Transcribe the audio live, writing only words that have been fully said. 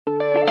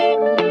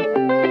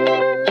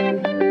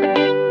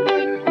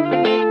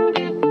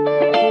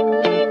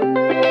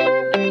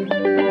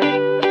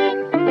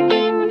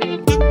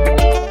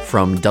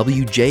From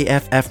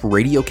WJFF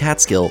Radio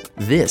Catskill,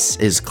 this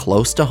is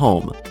Close to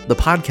Home, the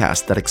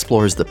podcast that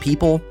explores the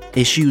people,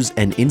 issues,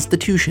 and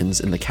institutions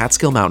in the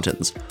Catskill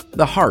Mountains,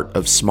 the heart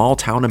of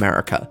small-town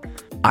America.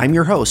 I'm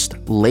your host,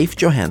 Leif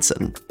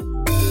Johansson.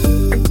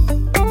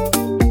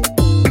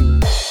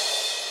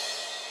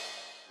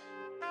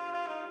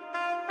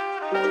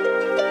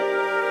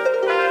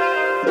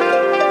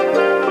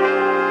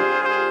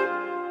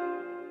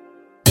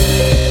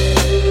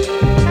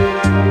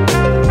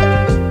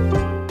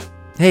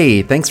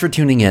 Hey, thanks for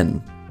tuning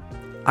in.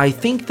 I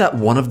think that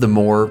one of the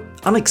more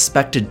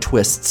unexpected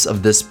twists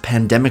of this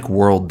pandemic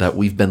world that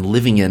we've been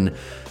living in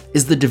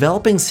is the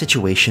developing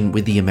situation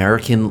with the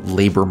American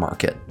labor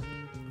market.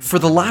 For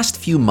the last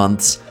few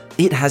months,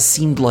 it has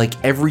seemed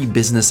like every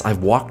business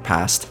I've walked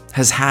past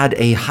has had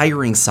a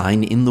hiring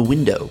sign in the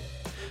window.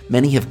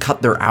 Many have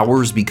cut their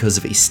hours because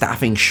of a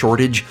staffing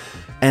shortage,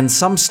 and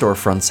some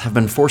storefronts have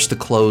been forced to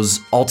close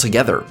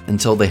altogether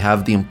until they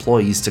have the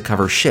employees to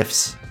cover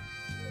shifts.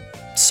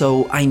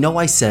 So I know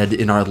I said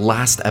in our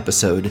last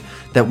episode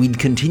that we'd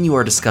continue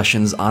our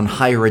discussions on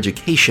higher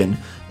education,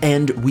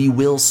 and we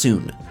will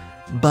soon.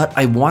 But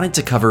I wanted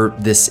to cover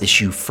this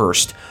issue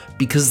first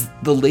because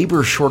the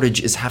labor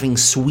shortage is having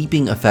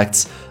sweeping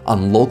effects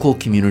on local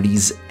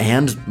communities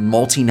and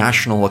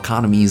multinational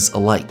economies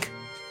alike.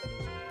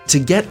 To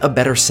get a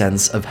better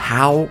sense of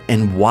how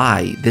and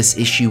why this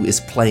issue is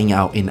playing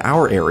out in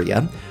our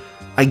area,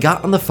 I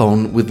got on the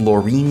phone with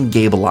Laureen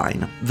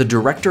Gabeline, the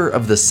director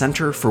of the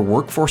Center for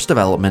Workforce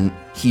Development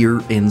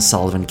here in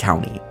Sullivan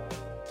County.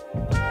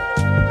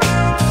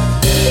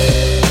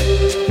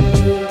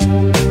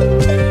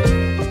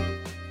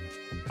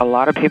 A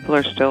lot of people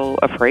are still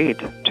afraid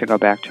to go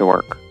back to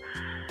work.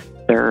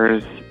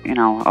 There's,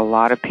 a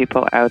lot of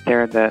people out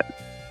there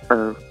that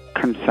are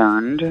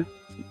concerned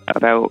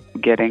about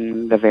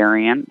getting the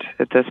variant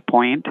at this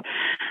point.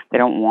 They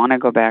don't want to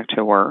go back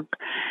to work.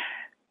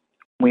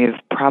 We've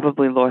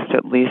probably lost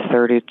at least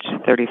 30 to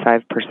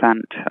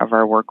 35% of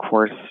our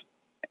workforce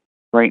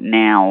right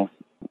now.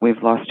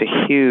 We've lost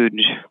a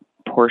huge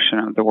portion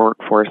of the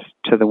workforce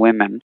to the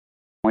women.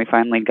 We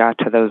finally got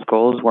to those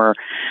goals where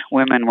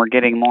women were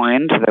getting more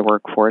into the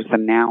workforce,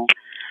 and now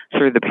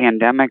through the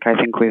pandemic, I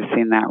think we've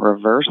seen that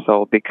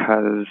reversal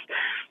because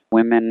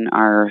women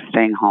are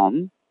staying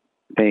home.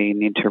 They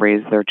need to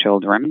raise their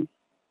children.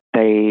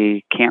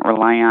 They can't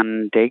rely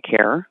on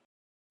daycare.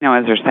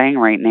 As they're saying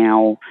right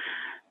now,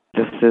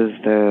 this is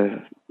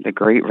the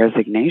great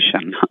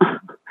resignation.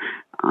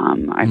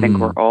 I think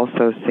we're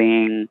also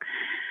seeing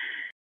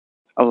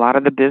a lot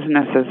of the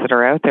businesses that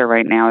are out there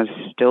right now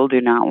still do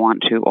not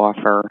want to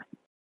offer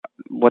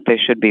what they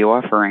should be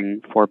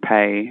offering for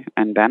pay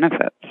and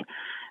benefits.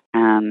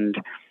 And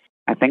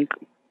I think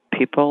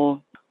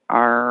people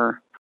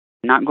are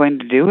not going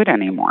to do it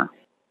anymore.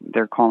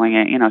 They're calling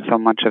it, so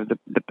much of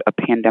a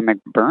pandemic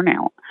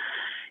burnout.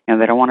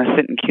 They don't want to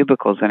sit in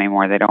cubicles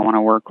anymore. They don't want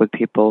to work with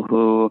people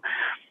who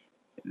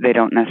they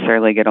don't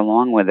necessarily get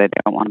along with it.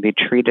 They don't want to be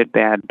treated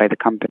bad by the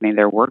company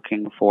they're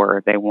working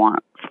for. They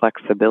want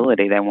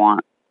flexibility. They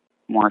want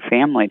more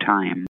family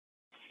time.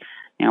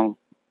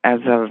 As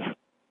of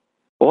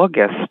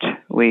August,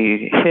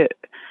 we hit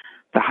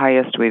the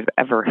highest we've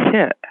ever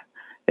hit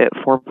at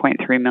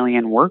 4.3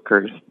 million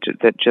workers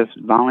that just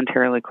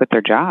voluntarily quit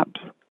their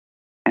jobs.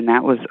 And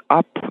that was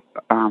up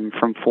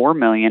from 4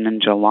 million in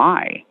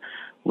July,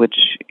 which,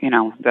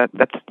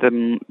 that's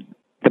the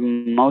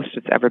most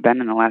it's ever been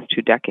in the last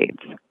 2 decades.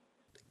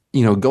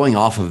 Going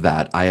off of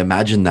that, I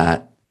imagine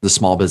that the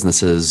small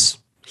businesses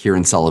here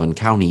in Sullivan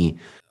County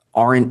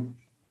aren't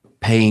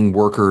paying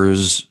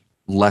workers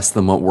less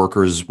than what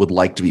workers would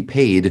like to be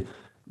paid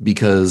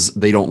because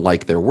they don't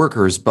like their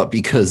workers, but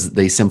because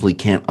they simply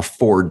can't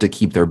afford to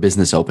keep their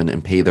business open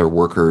and pay their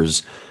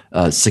workers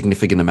a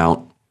significant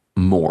amount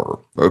more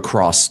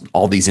across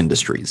all these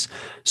industries.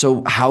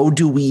 So how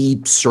do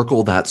we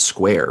circle that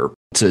square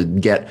to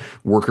get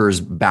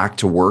workers back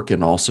to work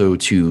and also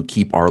to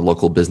keep our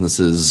local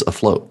businesses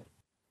afloat?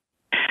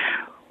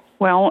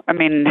 Well,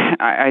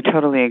 I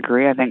totally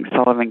agree. I think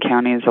Sullivan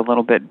County is a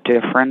little bit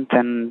different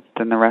than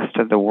the rest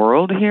of the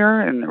world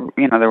here and,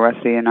 the rest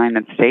of the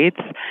United States.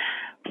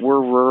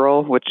 We're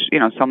rural, which,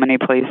 so many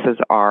places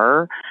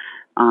are,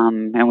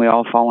 and we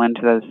all fall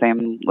into those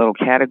same little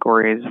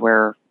categories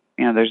where,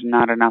 there's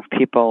not enough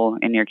people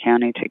in your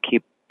county to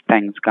keep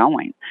things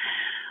going.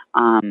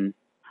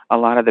 A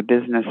lot of the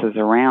businesses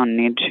around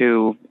need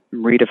to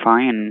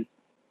redefine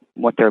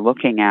what they're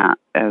looking at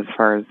as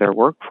far as their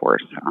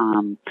workforce.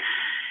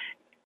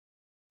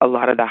 A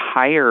lot of the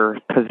higher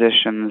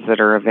positions that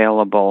are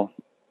available,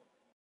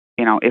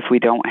 if we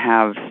don't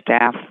have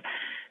staff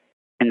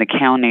in the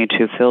county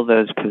to fill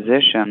those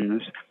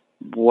positions,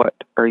 what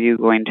are you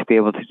going to be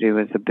able to do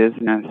as a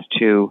business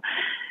to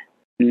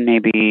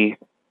maybe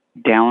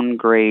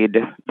downgrade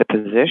the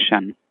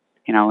position,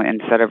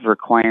 instead of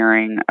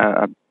requiring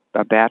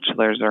a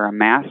bachelor's or a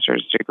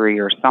master's degree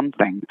or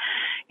something,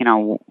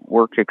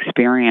 work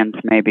experience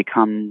may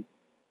become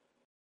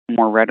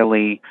more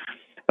readily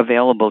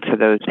available to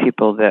those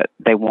people that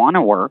they want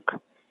to work,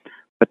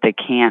 but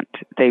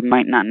they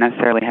might not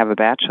necessarily have a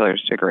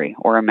bachelor's degree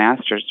or a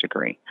master's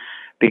degree,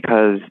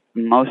 because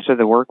most of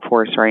the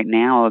workforce right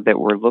now that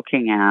we're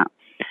looking at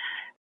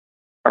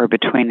are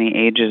between the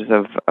ages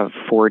of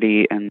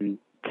 40 and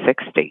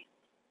 60.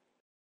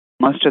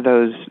 Most of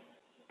those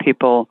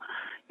people,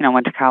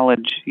 went to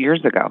college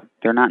years ago.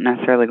 They're not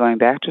necessarily going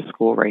back to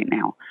school right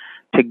now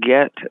to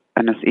get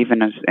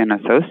even an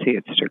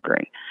associate's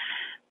degree.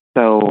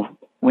 So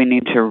we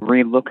need to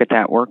relook at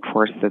that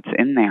workforce that's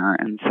in there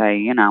and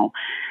say,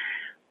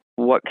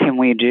 what can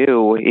we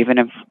do, even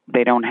if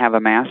they don't have a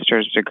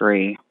master's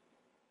degree?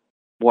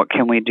 What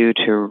can we do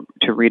to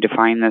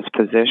redefine this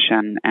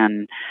position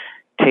and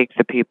take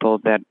the people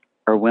that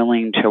are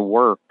willing to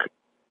work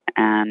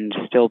and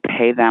still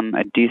pay them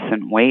a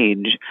decent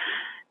wage?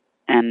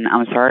 And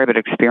I'm sorry, but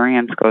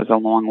experience goes a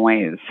long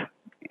ways.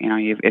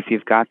 If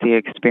you've got the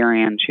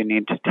experience, you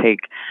need to take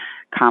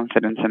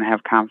confidence and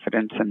have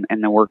confidence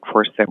in the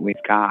workforce that we've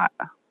got.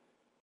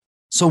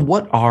 So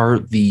what are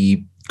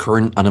the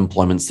current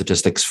unemployment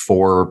statistics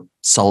for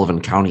Sullivan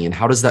County, and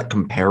how does that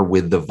compare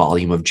with the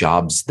volume of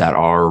jobs that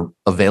are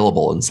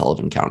available in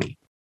Sullivan County?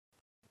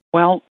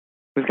 Well,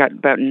 we've got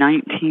about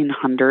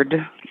 1,900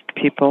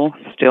 people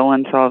still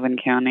in Sullivan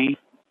County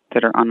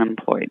that are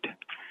unemployed.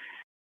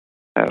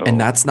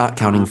 And that's not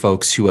counting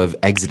folks who have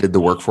exited the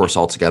workforce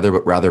altogether,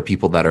 but rather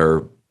people that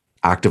are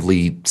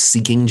actively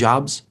seeking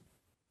jobs?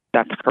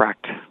 That's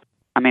correct.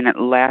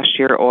 Last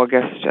year,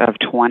 August of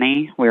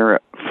 20, we were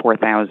at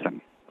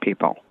 4,000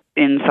 people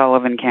in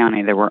Sullivan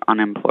County that were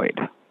unemployed.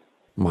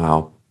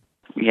 Wow.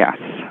 Yes.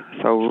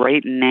 So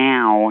right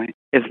now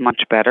is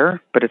much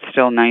better, but it's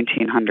still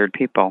 1,900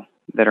 people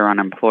that are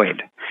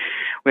unemployed.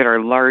 We had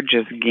our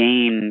largest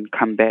gain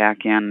come back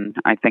in,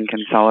 I think,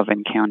 in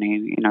Sullivan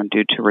County,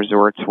 due to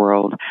Resorts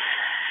World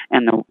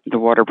and the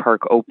water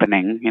park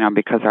opening,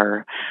 because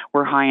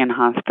we're high in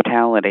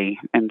hospitality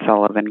in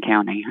Sullivan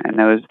County, and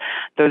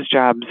those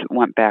jobs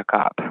went back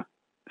up.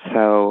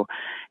 So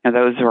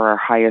those are our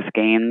highest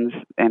gains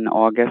in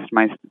August.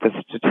 The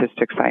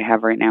statistics I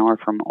have right now are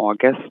from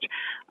August.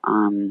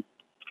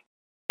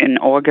 In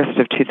August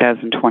of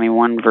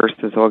 2021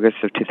 versus August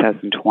of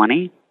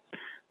 2020,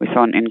 we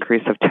saw an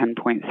increase of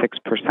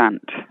 10.6%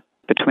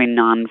 between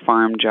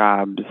non-farm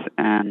jobs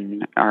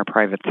and our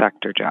private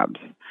sector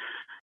jobs.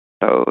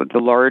 So the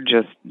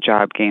largest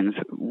job gains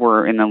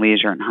were in the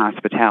leisure and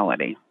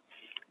hospitality.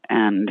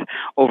 And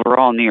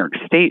overall, New York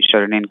State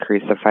showed an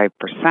increase of 5%.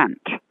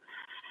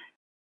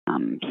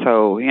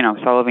 So,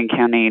 Sullivan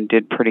County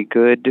did pretty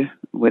good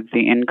with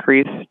the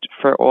increase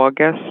for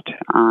August.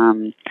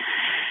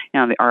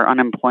 Our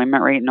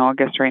unemployment rate in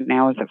August right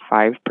now is at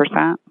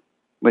 5%,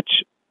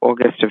 which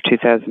August of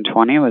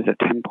 2020 was at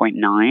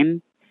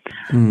 10.9.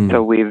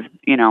 So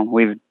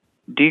we've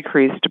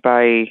decreased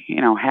by,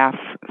 half.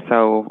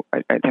 So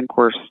I think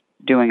we're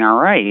doing all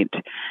right.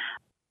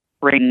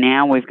 Right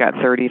now we've got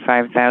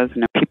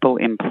 35,000 people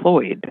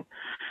employed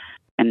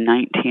and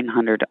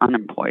 1,900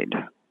 unemployed.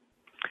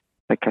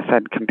 Like I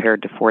said,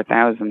 compared to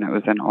 4,000 that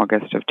was in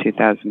August of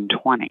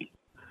 2020.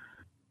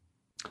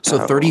 So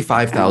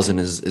 35,000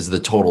 is the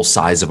total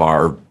size of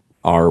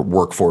our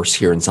workforce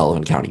here in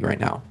Sullivan County right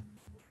now.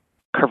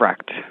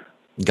 Correct.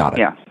 Got it.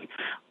 Yes.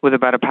 With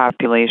about a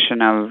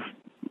population of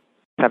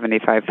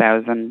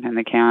 75,000 in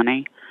the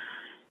county,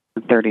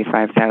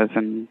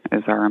 35,000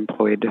 is our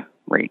employed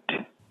rate.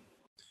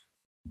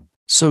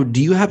 So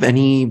do you have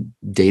any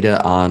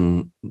data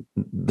on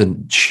the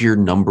sheer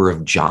number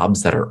of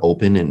jobs that are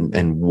open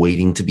and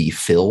waiting to be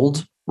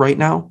filled right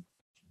now?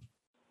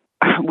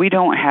 We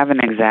don't have an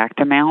exact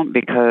amount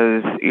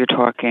because you're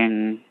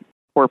talking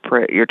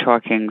corporate, you're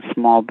talking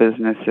small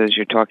businesses,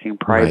 you're talking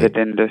private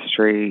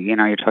industry,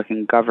 you're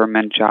talking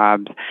government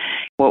jobs.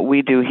 What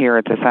we do here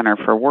at the Center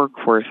for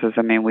Workforce is,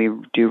 we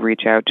do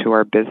reach out to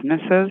our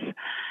businesses.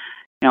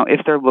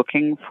 If they're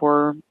looking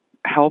for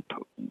help,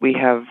 we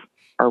have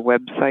our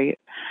website.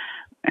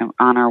 And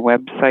on our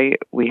website,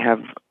 we have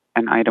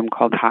an item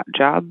called Hot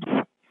Jobs.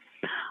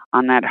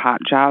 On that Hot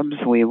Jobs,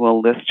 we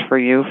will list for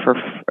you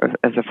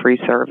as a free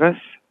service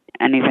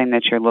anything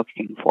that you're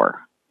looking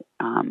for.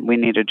 We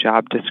need a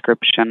job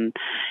description,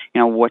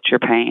 what you're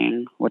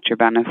paying, what your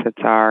benefits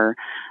are,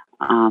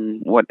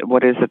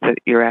 what is it that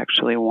you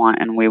actually want,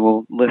 and we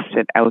will list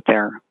it out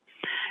there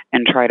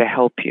and try to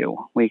help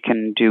you. We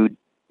can do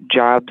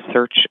job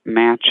search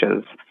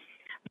matches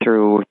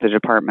through the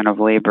Department of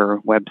Labor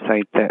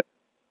website that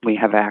we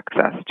have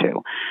access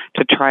to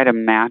try to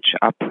match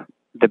up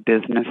the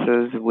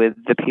businesses with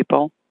the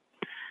people.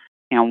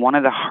 One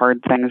of the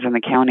hard things in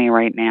the county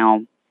right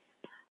now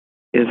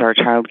is our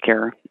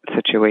childcare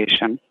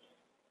situation.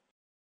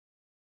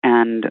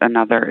 And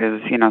another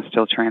is,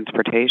 still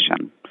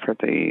transportation for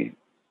the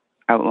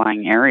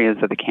outlying areas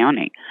of the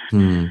county.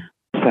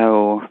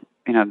 So,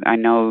 I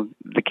know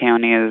the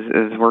county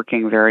is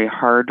working very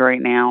hard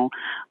right now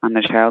on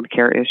the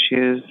childcare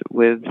issues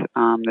with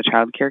the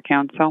Child Care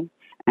Council.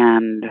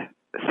 And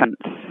since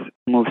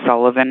Move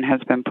Sullivan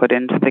has been put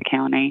into the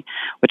county,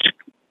 which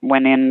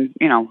went in,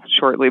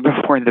 shortly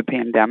before the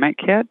pandemic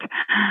hit.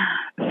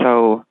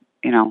 So,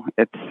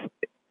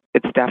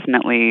 it's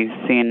definitely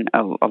seen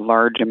a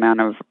large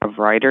amount of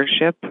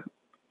ridership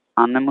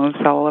on the Move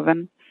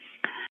Sullivan.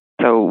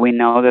 So we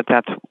know that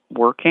that's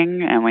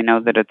working, and we know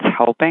that it's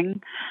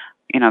helping.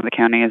 The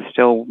county is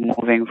still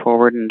moving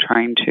forward and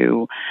trying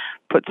to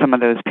put some of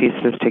those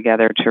pieces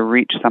together to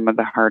reach some of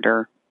the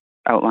harder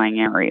outlying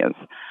areas.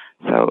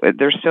 So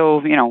there's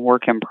still,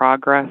 work in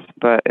progress,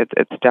 but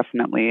it's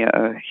definitely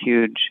a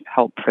huge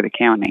help for the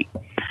county.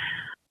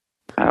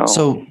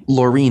 So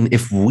Laureen,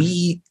 if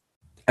we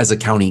as a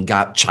county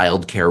got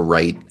childcare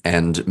right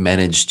and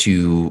managed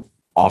to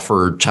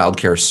offer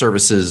childcare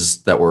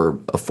services that were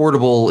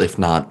affordable, if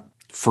not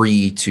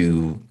free,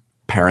 to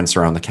parents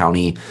around the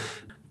county,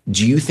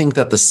 do you think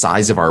that the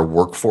size of our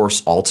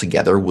workforce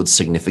altogether would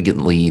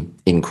significantly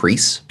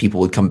increase? People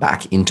would come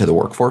back into the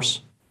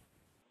workforce?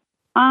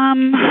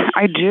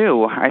 I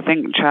do. I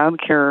think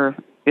childcare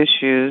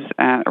issues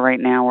right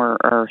now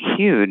are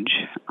huge.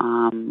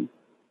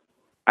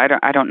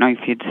 I don't know if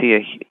you'd see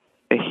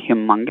a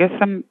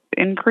humongous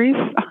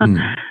increase,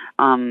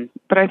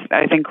 but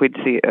I think we'd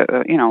see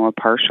a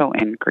partial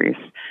increase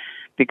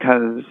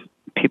because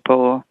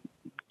people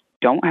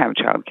don't have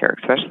childcare,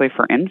 especially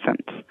for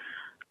infants.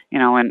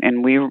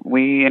 And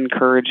we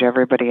encourage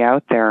everybody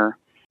out there.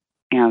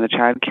 The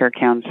Child Care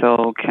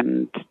Council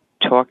can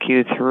talk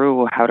you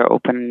through how to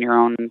open your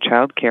own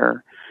child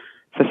care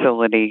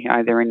facility,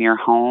 either in your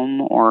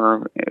home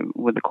or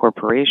with a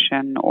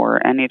corporation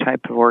or any type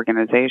of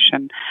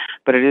organization.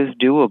 But it is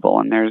doable,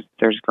 and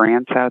there's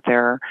grants out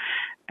there,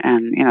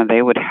 and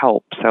they would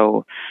help.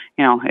 So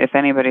if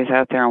anybody's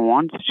out there and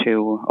wants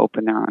to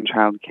open their own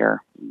child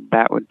care,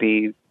 that would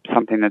be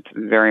something that's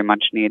very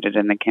much needed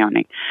in the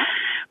county.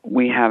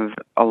 We have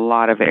a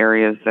lot of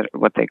areas that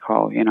what they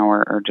call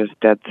are just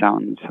dead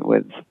zones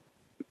with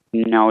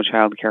no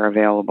child care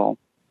available.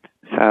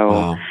 So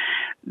Wow.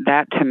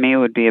 That to me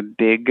would be a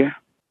big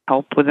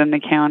help within the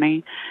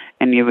county,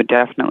 and you would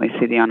definitely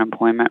see the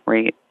unemployment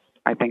rate,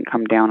 I think,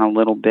 come down a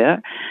little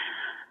bit.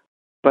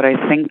 But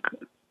I think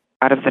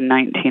out of the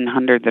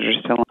 1,900 that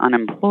are still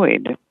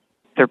unemployed,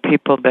 there are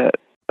people that,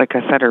 like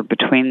I said, are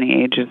between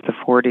the ages of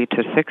 40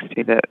 to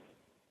 60 that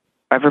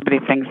everybody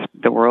thinks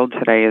the world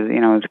today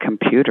is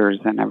computers,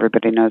 and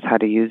everybody knows how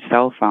to use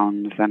cell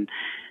phones. And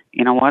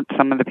you know what?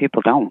 Some of the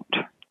people don't.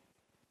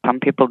 Some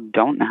people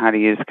don't know how to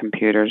use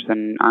computers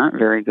and aren't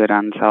very good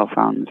on cell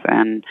phones.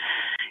 And,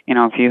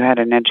 if you had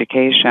an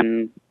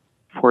education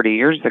 40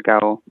 years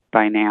ago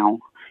by now,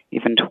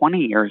 even 20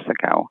 years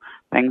ago,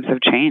 things have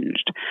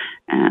changed.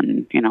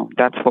 And,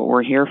 that's what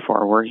we're here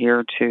for. We're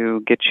here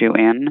to get you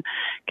in,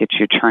 get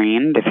you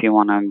trained. If you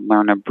want to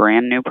learn a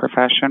brand new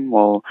profession,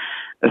 we'll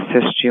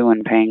assist you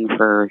in paying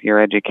for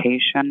your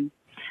education,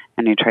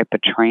 any type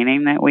of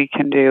training that we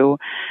can do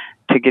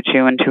to get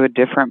you into a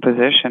different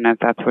position if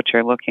that's what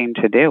you're looking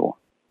to do.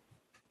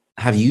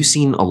 Have you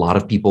seen a lot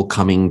of people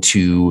coming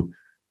to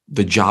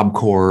the Job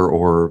Corps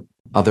or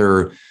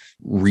other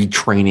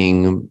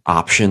retraining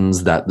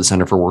options that the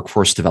Center for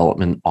Workforce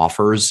Development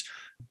offers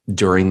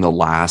during the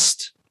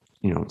last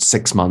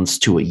 6 months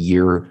to a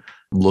year,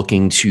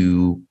 looking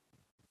to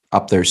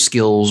up their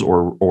skills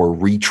or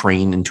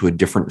retrain into a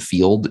different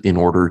field in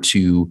order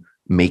to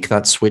make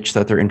that switch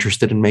that they're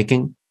interested in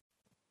making?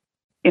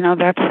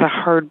 That's the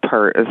hard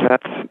part, is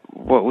that's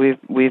what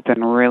we've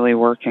been really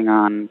working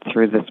on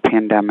through this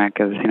pandemic,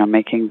 is,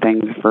 making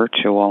things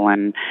virtual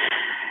and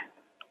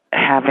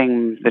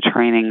having the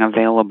training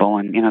available,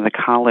 and, the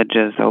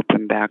colleges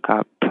open back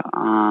up.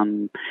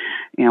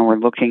 We're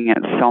looking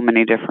at so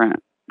many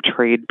different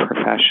trade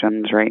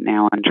professions right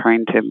now and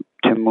trying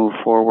to move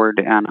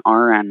forward on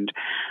our end.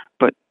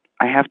 But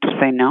I have to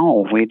say,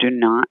 no, we do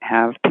not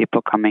have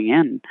people coming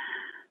in.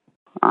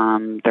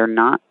 They're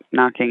not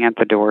knocking at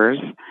the doors.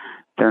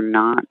 They're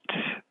not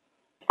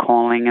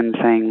calling and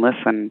saying,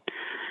 listen,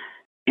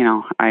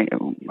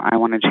 I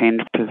want to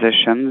change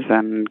positions,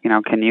 and,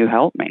 can you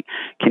help me?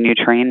 Can you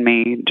train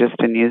me just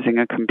in using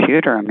a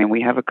computer? I mean,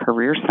 we have a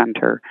career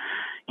center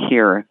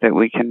here that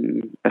we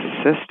can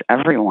assist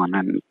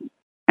everyone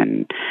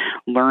in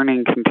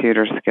learning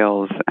computer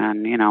skills,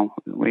 and,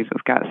 we've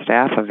got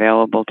staff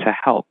available to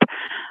help,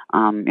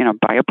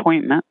 by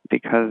appointment,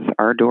 because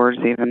our doors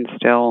even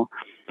still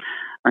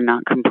are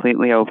not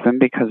completely open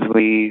because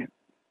we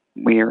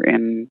are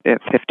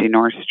at 50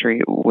 North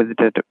Street with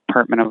the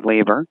Department of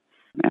Labor,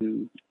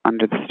 and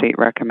under the state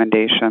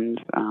recommendations,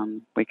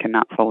 we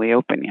cannot fully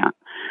open yet.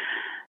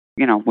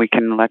 We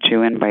can let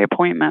you in by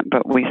appointment,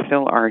 but we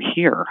still are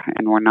here,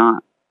 and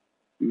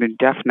we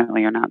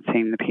definitely are not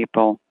seeing the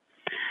people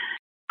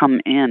come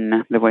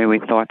in the way we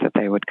thought that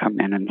they would come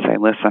in and say,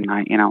 listen,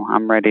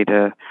 I'm ready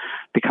to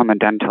become a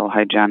dental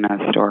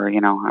hygienist, or,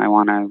 I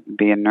want to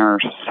be a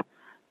nurse.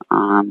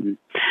 And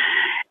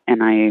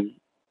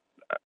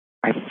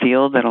I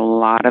feel that a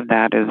lot of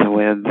that is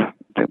with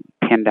the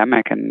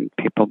pandemic and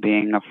people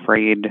being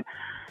afraid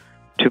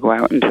to go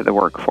out into the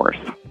workforce.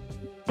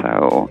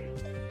 So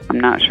I'm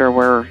not sure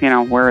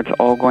where it's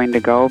all going to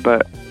go,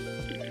 but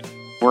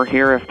we're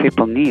here if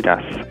people need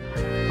us.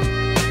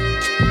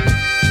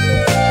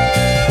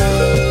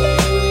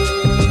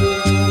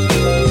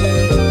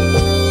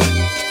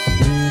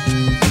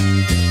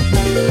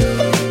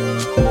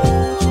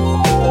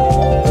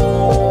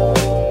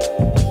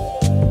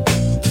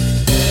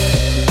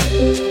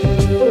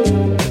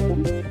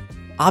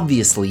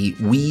 Obviously,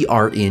 we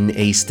are in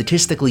a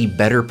statistically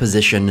better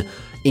position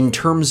in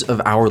terms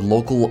of our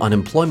local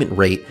unemployment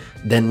rate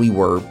than we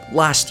were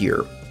last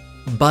year.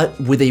 But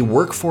with a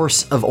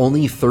workforce of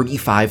only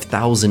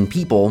 35,000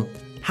 people,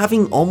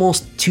 having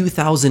almost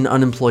 2,000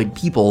 unemployed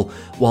people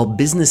while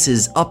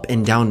businesses up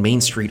and down Main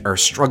Street are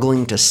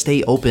struggling to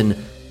stay open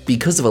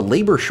because of a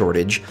labor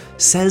shortage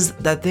says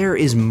that there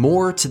is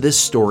more to this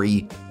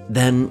story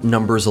than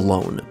numbers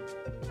alone.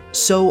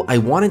 So I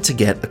wanted to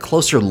get a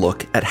closer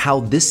look at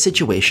how this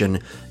situation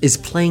is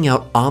playing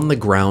out on the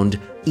ground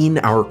in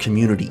our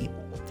community.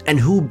 And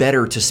who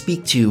better to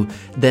speak to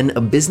than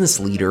a business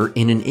leader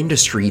in an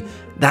industry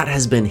that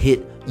has been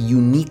hit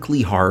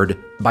uniquely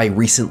hard by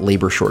recent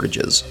labor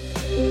shortages.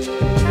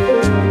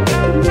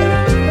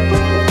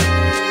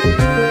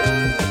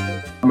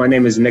 My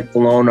name is Nick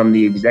Vallone. I'm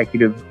the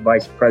Executive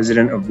Vice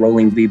President of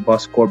Rolling V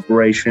Bus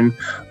Corporation.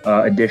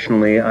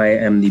 Additionally, I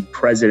am the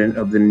President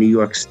of the New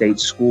York State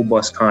School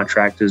Bus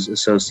Contractors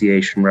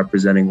Association,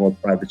 representing all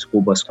private school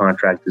bus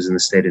contractors in the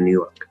state of New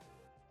York.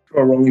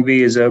 Rolling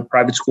V is a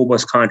private school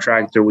bus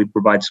contractor. We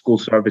provide school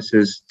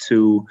services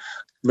to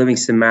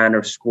Livingston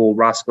Manor School,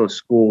 Roscoe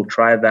School,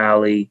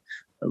 Tri-Valley,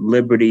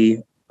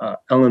 Liberty,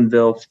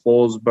 Ellenville,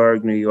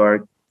 Fallsburg, New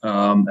York,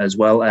 as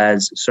well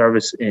as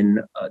service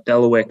in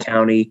Delaware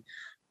County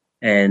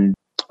and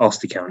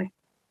Ulster County.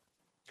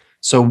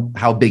 So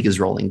how big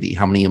is Rolling V?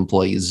 How many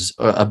employees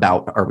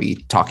about are we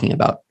talking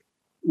about?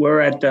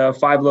 We're at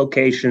 5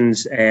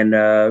 locations and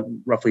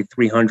roughly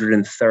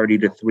 330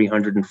 to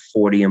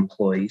 340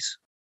 employees.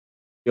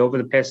 Over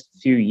the past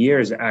few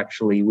years,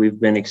 actually, we've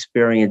been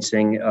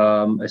experiencing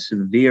a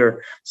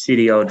severe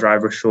CDL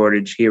driver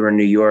shortage here in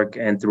New York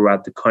and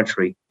throughout the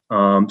country.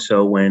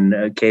 So when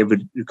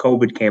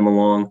COVID came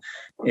along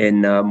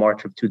in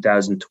March of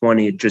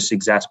 2020, it just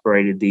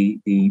exacerbated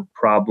the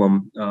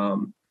problem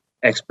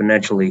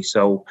exponentially.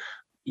 So,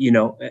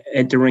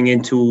 entering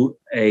into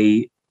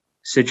a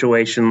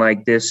situation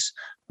like this,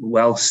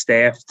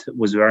 well-staffed,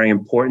 was very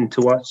important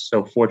to us.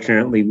 So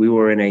fortunately, we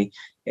were in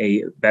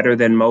a better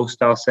than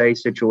most, I'll say,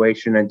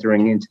 situation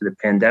entering into the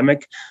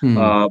pandemic.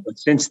 But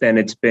since then,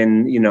 it's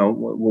been,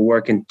 we're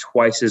working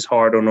twice as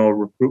hard on our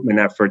recruitment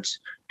efforts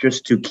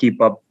just to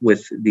keep up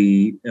with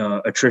the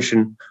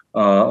attrition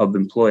of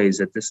employees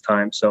at this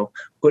time. So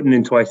putting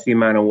in twice the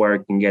amount of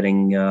work and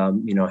getting,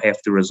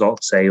 half the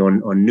results, say,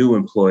 on new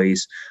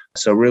employees.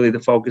 So really the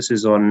focus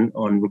is on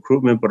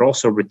recruitment, but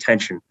also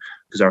retention,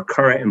 because our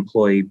current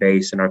employee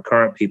base and our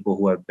current people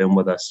who have been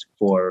with us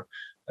for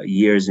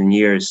years and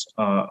years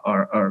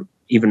are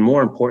even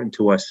more important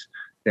to us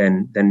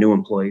than new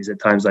employees at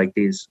times like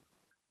these.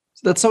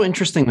 That's so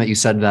interesting that you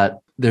said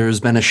that there's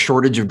been a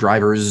shortage of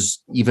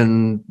drivers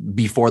even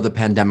before the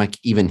pandemic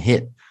even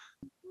hit.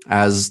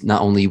 As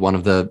not only one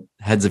of the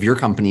heads of your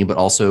company, but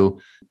also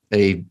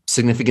a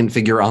significant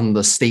figure on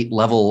the state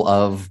level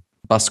of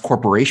bus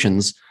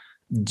corporations,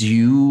 do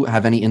you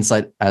have any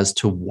insight as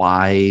to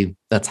why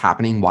that's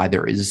happening, why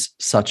there is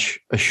such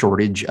a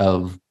shortage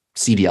of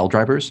CDL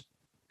drivers?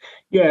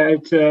 Yeah,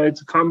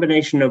 it's a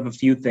combination of a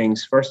few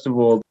things. First of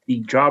all, the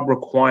job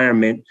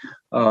requirement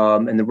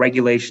and the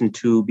regulation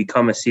to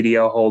become a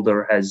CDL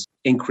holder has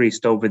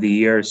increased over the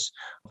years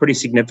pretty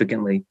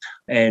significantly.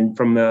 And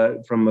from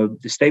the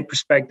state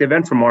perspective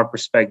and from our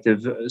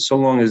perspective, so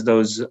long as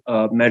those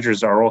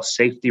measures are all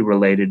safety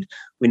related,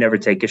 we never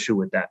take issue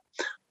with that.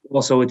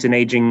 Also, it's an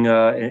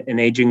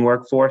aging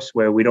workforce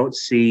where we don't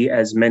see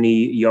as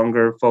many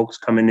younger folks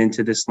coming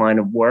into this line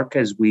of work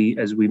as we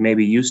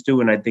maybe used to.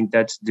 And I think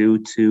that's due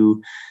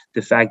to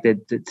the fact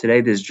that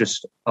today there's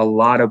just a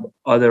lot of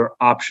other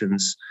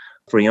options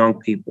for young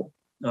people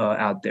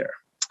out there.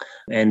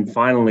 And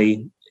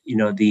finally,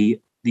 the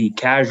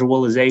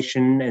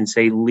casualization and,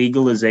 say,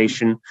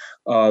 legalization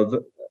of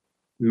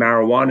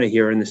marijuana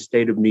here in the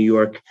state of New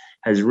York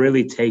has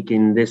really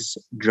taken this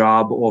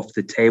job off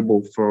the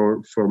table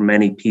for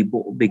many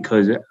people,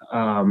 because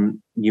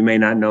you may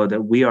not know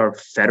that we are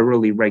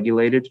federally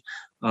regulated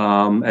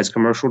as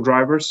commercial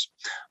drivers.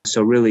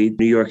 So really,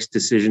 New York's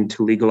decision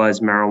to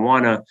legalize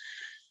marijuana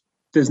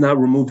does not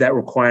remove that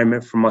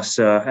requirement from us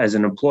as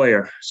an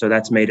employer. So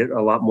that's made it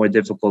a lot more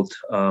difficult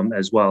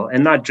as well.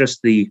 And not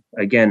just the,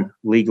 again,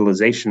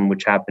 legalization,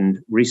 which happened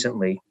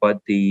recently, but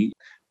the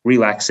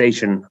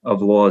relaxation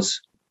of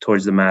laws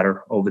towards the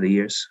matter over the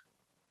years.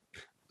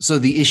 So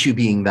the issue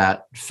being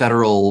that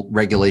federal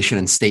regulation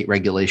and state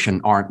regulation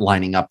aren't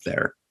lining up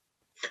there.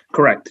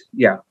 Correct.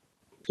 Yeah.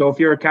 So if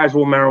you're a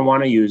casual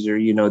marijuana user,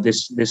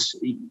 this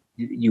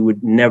you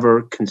would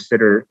never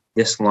consider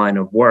this line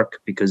of work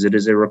because it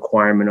is a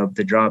requirement of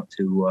the job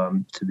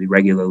to be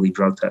regularly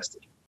drug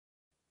tested.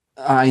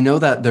 I know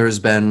that there's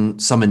been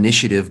some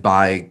initiative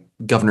by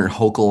Governor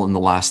Hochul in the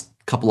last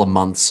couple of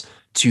months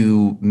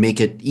to make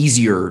it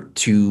easier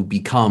to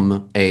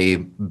become a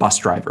bus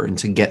driver and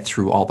to get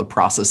through all the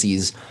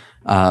processes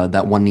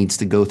that one needs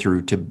to go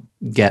through to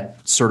get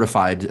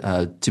certified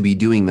to be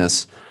doing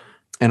this.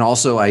 And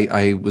also,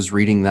 I was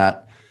reading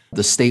that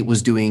the state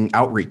was doing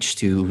outreach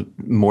to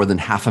more than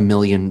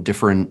 500,000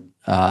 different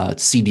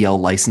CDL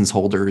license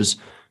holders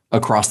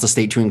across the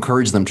state to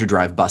encourage them to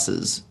drive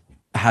buses.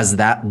 Has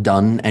that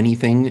done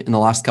anything in the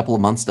last couple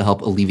of months to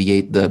help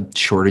alleviate the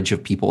shortage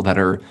of people that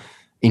are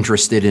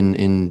interested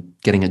in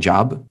getting a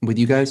job with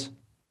you guys?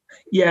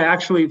 Yeah,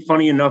 actually,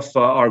 funny enough,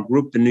 our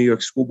group, the New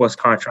York School Bus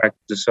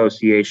Contractors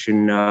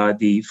Association,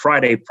 the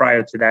Friday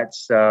prior to that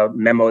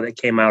memo that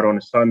came out on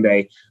a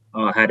Sunday,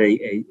 had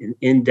an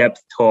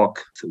in-depth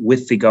talk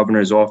with the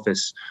governor's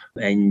office,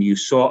 and you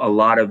saw a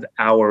lot of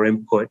our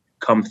input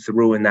come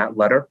through in that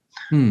letter.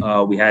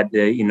 We had,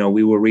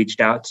 we were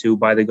reached out to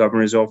by the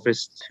governor's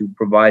office to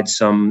provide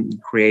some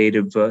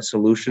creative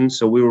solutions.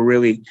 So we were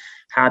really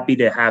happy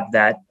to have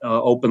that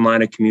open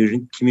line of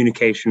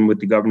communication with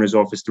the governor's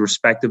office, the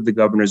respect of the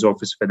governor's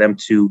office for them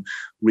to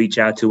reach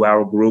out to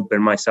our group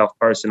and myself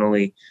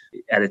personally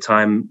at a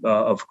time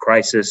of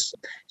crisis.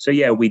 So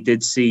yeah, we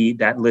did see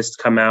that list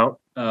come out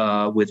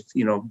with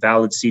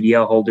valid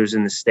CDL holders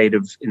in the state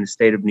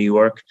of New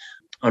York.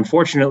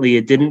 Unfortunately,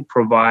 it didn't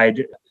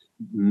provide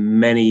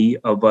many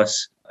of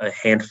us a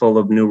handful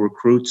of new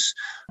recruits.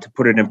 To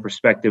put it in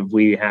perspective,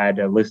 we had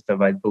a list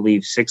of, I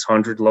believe,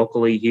 600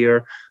 locally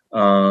here.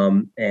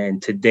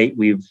 And to date,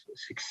 we've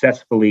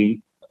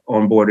successfully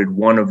onboarded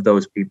one of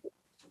those people,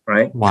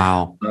 right?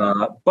 Wow.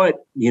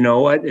 But you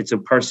know what? It's a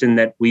person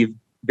that we've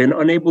been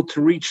unable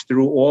to reach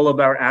through all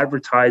of our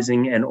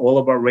advertising and all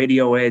of our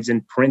radio ads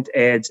and print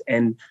ads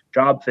and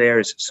job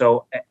fairs.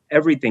 So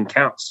everything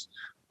counts.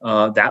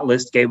 That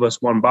list gave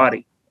us one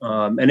body.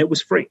 And it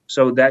was free.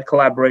 So that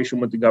collaboration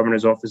with the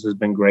governor's office has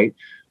been great.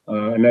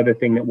 Another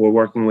thing that we're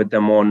working with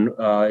them on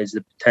is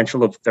the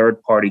potential of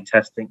third-party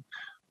testing,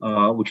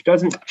 which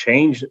doesn't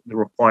change the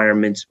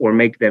requirements or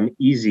make them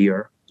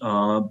easier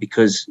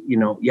because,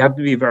 you have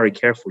to be very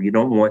careful. You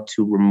don't want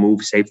to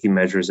remove safety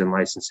measures in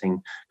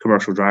licensing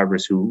commercial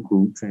drivers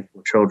who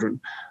transport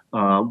children.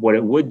 What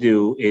it would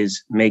do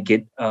is make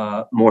it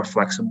more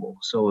flexible.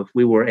 So if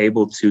we were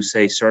able to,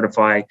 say,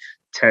 certify,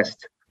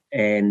 test,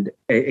 and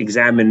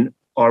examine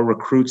our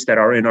recruits that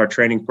are in our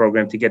training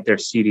program to get their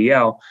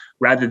CDL,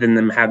 rather than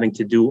them having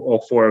to do all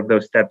four of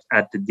those steps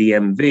at the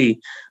DMV,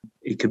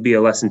 it could be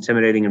a less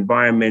intimidating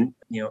environment,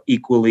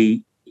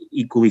 equally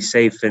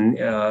safe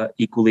and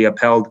equally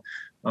upheld,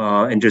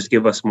 and just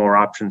give us more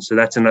options. So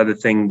that's another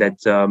thing that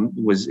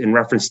was in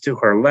reference to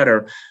her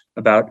letter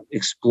about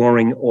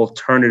exploring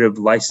alternative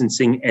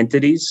licensing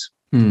entities.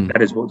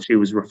 That is what she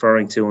was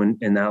referring to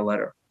in that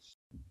letter.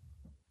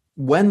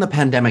 When the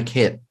pandemic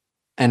hit,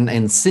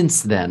 and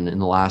since then, in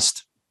the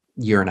last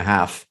year and a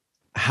half,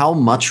 how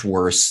much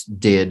worse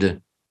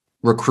did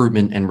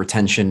recruitment and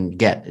retention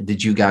get?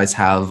 Did you guys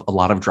have a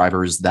lot of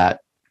drivers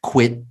that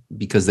quit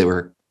because they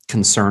were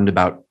concerned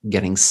about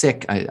getting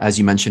sick? As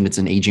you mentioned, it's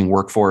an aging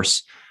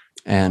workforce.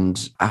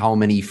 And how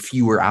many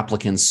fewer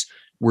applicants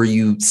were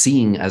you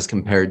seeing as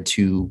compared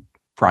to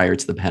prior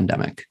to the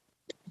pandemic?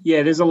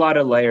 Yeah, there's a lot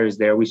of layers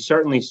there. We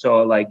certainly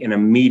saw like an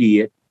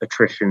immediate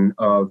attrition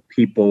of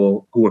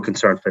people who were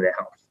concerned for their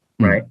health,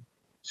 right?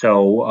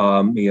 So,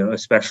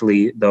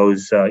 especially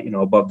those,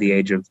 above the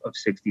age of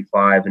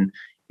 65 and,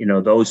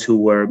 those who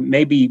were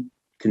maybe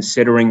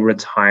considering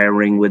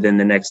retiring within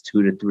the next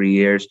 2 to 3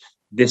 years.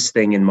 This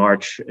thing in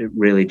March, it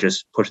really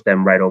just pushed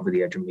them right over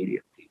the edge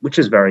immediately, which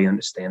is very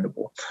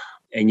understandable.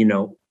 And,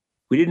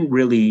 we didn't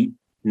really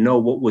know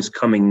what was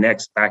coming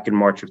next back in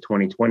March of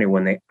 2020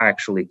 when they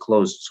actually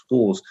closed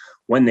schools,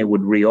 when they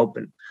would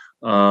reopen.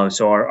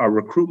 So our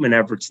recruitment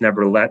efforts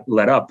never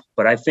let up.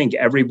 But I think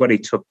everybody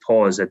took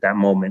pause at that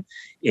moment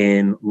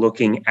in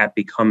looking at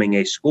becoming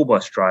a school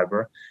bus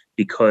driver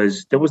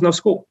because there was no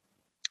school.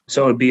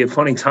 So it'd be a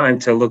funny time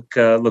to look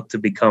to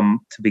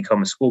become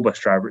a school bus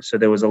driver. So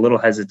there was a little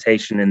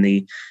hesitation in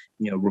the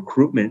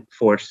recruitment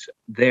force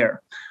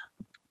there.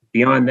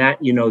 Beyond that,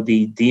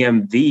 the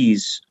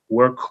DMVs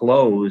were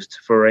closed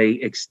for a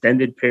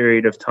extended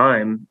period of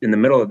time in the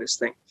middle of this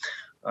thing.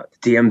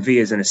 DMV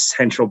is an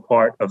essential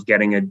part of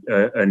getting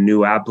a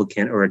new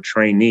applicant or a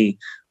trainee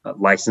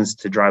licensed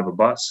to drive a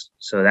bus.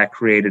 So that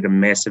created a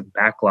massive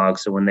backlog.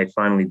 So when they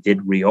finally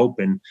did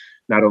reopen,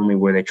 not only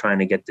were they trying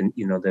to get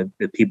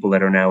the people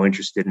that are now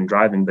interested in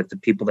driving, but the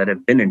people that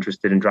have been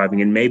interested in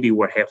driving and maybe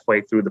were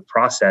halfway through the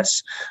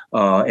process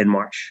in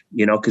March,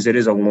 because it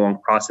is a long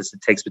process.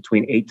 It takes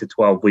between 8 to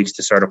 12 weeks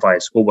to certify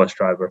a school bus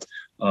driver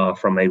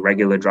from a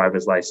regular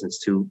driver's license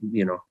to,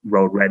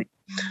 road ready.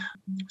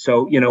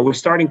 So, we're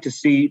starting to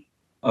see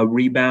a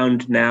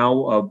rebound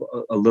now of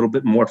a little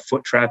bit more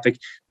foot traffic,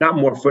 not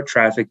more foot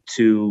traffic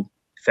to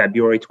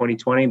February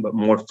 2020, but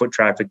more foot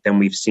traffic than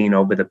we've seen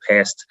over the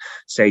past,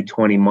 say,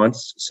 20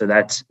 months. So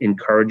that's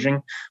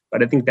encouraging.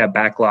 But I think that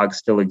backlog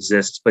still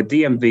exists. But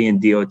DMV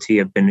and DOT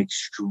have been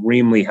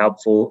extremely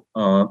helpful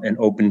and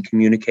open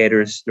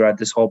communicators throughout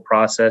this whole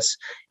process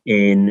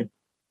in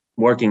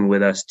working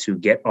with us to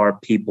get our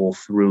people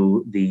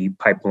through the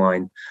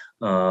pipeline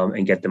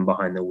and get them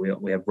behind the wheel.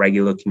 We have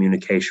regular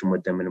communication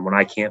with them. And when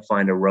I can't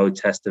find a road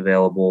test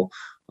available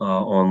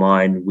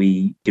online,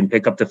 we can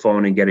pick up the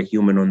phone and get a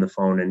human on the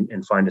phone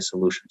and find a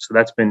solution. So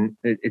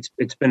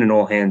it's been an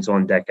all hands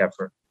on deck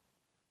effort.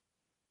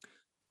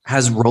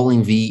 Has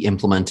Rolling V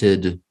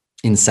implemented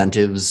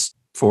incentives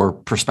for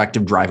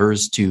prospective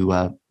drivers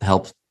to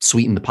help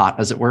sweeten the pot,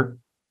 as it were?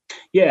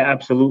 Yeah,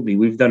 absolutely.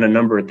 We've done a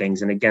number of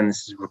things. And again,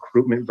 this is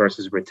recruitment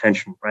versus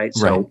retention, right?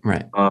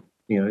 Right.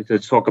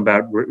 Let's talk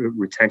about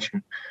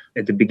retention.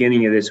 At the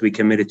beginning of this, we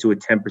committed to a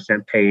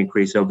 10% pay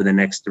increase over the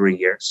next 3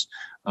 years.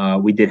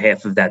 We did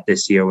half of that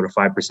this year with a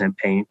 5%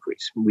 pay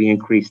increase. We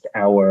increased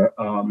our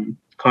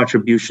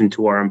contribution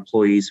to our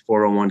employees'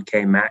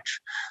 401k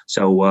match.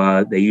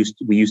 So we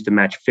used to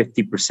match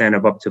 50%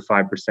 of up to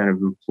 5%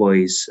 of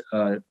employees'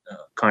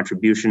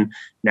 contribution.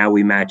 Now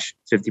we match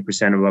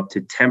 50% of up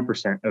to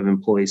 10% of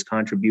employees'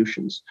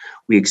 contributions.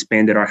 We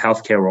expanded our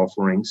healthcare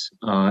offerings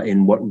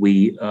in what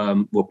we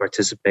will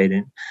participate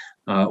in.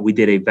 We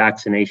did a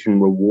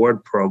vaccination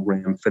reward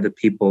program for the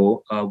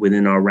people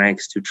within our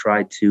ranks to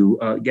try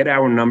to get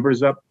our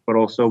numbers up, but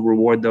also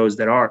reward those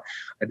that are.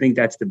 I think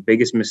that's the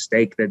biggest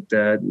mistake that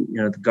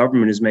the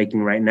government is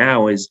making right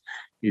now is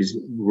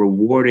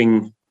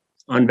rewarding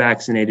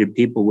unvaccinated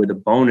people with a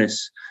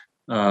bonus,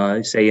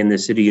 say in the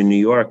city of New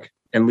York,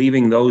 and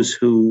leaving those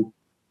who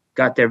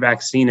got their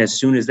vaccine as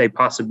soon as they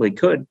possibly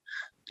could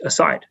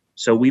aside.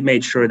 So we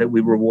made sure that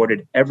we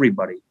rewarded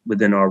everybody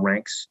within our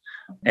ranks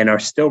and are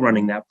still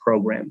running that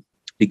program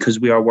because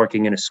we are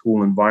working in a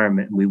school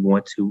environment and we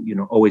want to,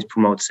 always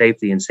promote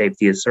safety, and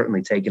safety has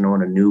certainly taken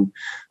on a new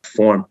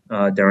form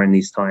during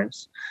these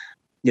times.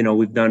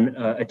 We've done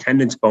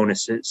attendance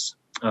bonuses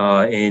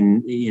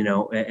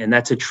and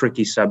that's a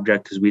tricky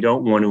subject because we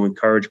don't want to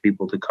encourage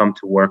people to come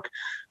to work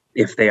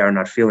if they are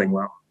not feeling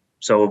well.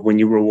 So when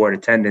you reward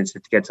attendance,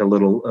 it gets a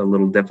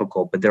little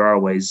difficult, but there are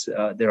ways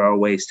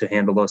to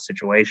handle those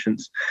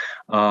situations.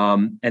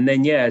 And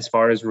then, as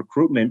far as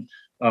recruitment,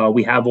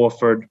 we have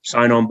offered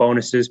sign-on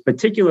bonuses,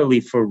 particularly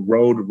for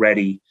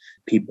road-ready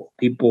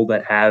people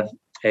that have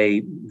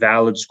a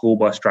valid school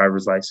bus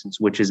driver's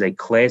license, which is a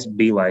Class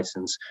B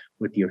license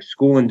with your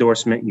school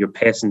endorsement and your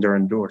passenger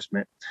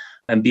endorsement.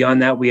 And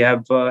beyond that, we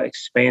have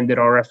expanded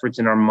our efforts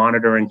in our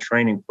monitoring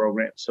training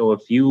program. So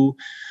if you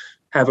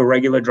have a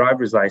regular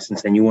driver's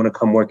license and you want to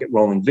come work at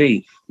Rolling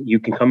V, you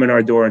can come in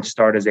our door and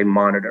start as a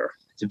monitor.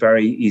 It's a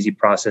very easy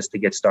process to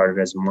get started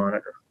as a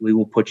monitor. We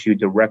will put you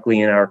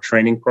directly in our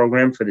training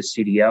program for the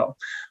CDL.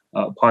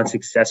 Upon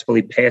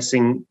successfully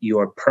passing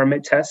your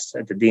permit tests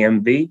at the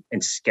DMV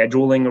and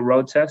scheduling a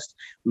road test,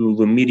 we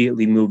will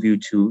immediately move you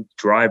to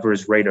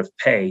driver's rate of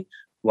pay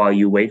while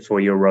you wait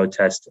for your road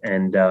test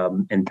and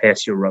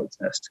pass your road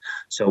test.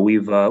 So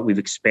we've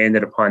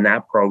expanded upon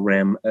that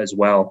program as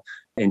well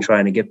in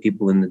trying to get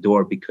people in the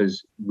door,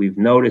 because we've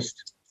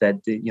noticed that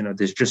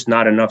there's just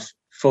not enough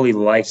fully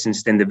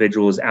licensed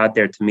individuals out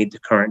there to meet the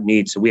current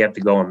needs. So we have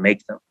to go and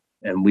make them.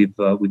 And we've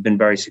been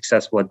very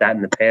successful at that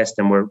in the past,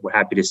 and we're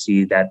happy to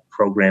see that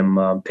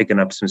program picking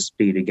up some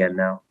speed again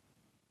now.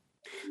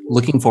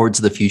 Looking forward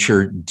to the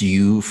future, do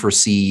you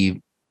foresee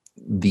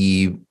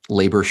the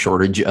labor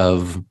shortage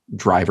of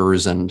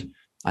drivers and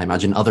I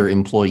imagine other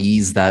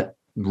employees that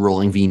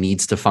Rolling V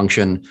needs to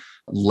function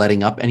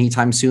letting up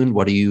anytime soon?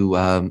 What are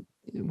your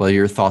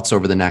thoughts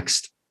over the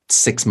next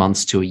 6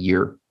 months to a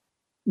year?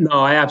 No,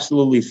 I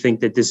absolutely think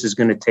that this is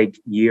going to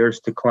take years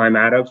to climb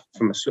out of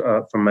from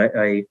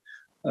a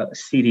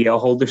CDL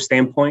holder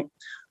standpoint,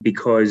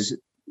 because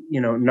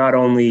not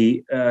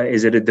only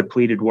is it a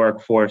depleted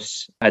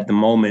workforce at the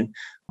moment,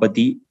 but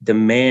the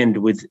demand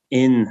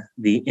within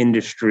the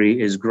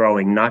industry is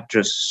growing, not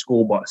just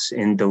school bus,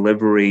 in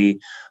delivery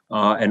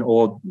and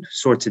all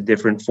sorts of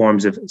different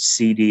forms of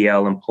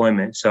CDL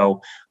employment.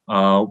 So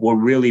we'll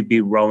really be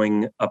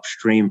rowing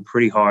upstream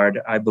pretty hard,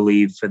 I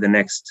believe, for the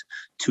next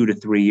 2 to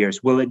 3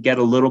 years. Will it get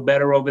a little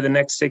better over the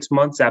next 6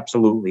 months?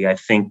 Absolutely. I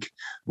think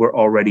we're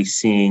already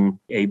seeing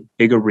a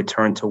bigger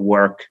return to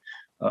work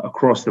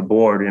across the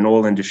board in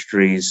all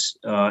industries,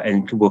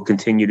 and will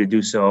continue to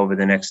do so over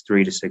the next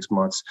 3 to 6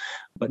 months.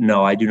 But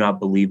no, I do not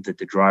believe that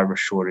the driver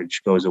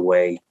shortage goes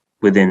away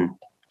within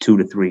 2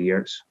 to 3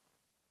 years.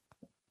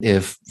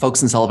 If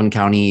folks in Sullivan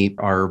County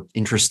are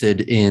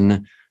interested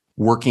in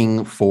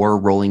working for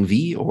Rolling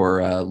V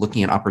or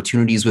looking at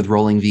opportunities with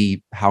Rolling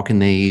V, how can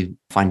they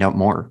find out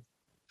more?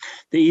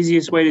 The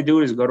easiest way to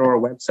do it is go to our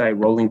website,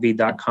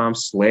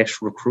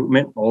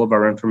 rollingv.com/recruitment. All of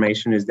our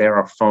information is there.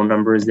 Our phone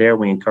number is there.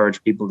 We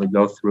encourage people to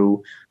go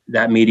through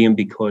that medium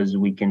because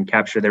we can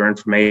capture their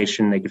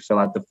information. They can fill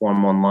out the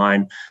form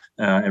online,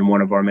 and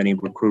one of our many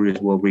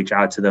recruiters will reach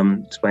out to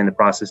them, explain the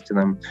process to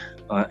them.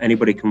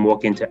 Anybody can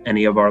walk into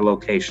any of our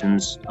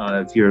locations.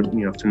 If you're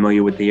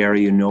familiar with the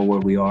area, you know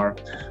where we are.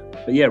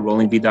 But yeah,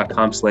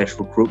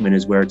 rollingv.com/recruitment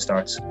is where it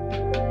starts.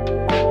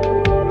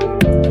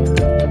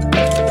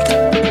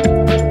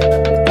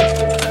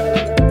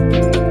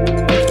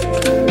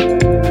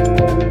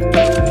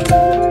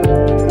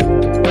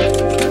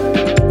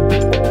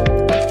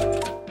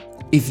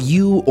 If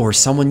you or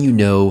someone you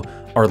know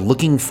are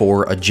looking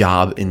for a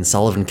job in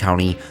Sullivan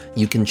County,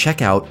 you can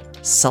check out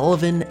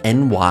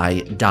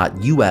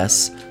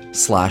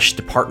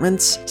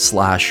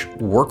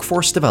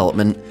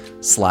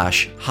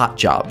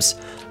sullivanny.us/departments/workforce-development/hot-jobs.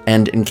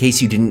 And in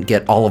case you didn't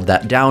get all of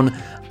that down,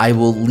 I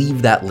will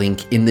leave that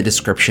link in the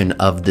description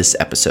of this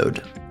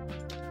episode.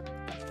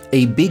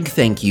 A big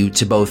thank you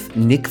to both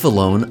Nick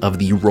Vallone of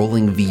the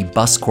Rolling V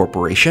Bus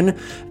Corporation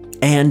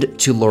and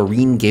to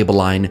Laureen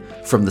Gabeline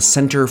from the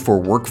Center for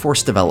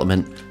Workforce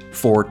Development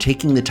for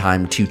taking the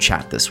time to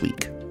chat this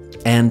week.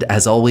 And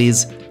as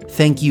always,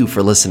 thank you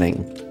for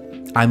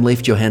listening. I'm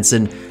Leif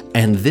Johansson,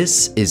 and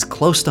this is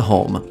Close to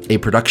Home, a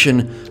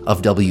production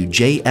of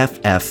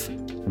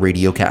WJFF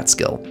Radio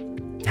Catskill.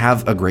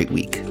 Have a great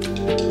week.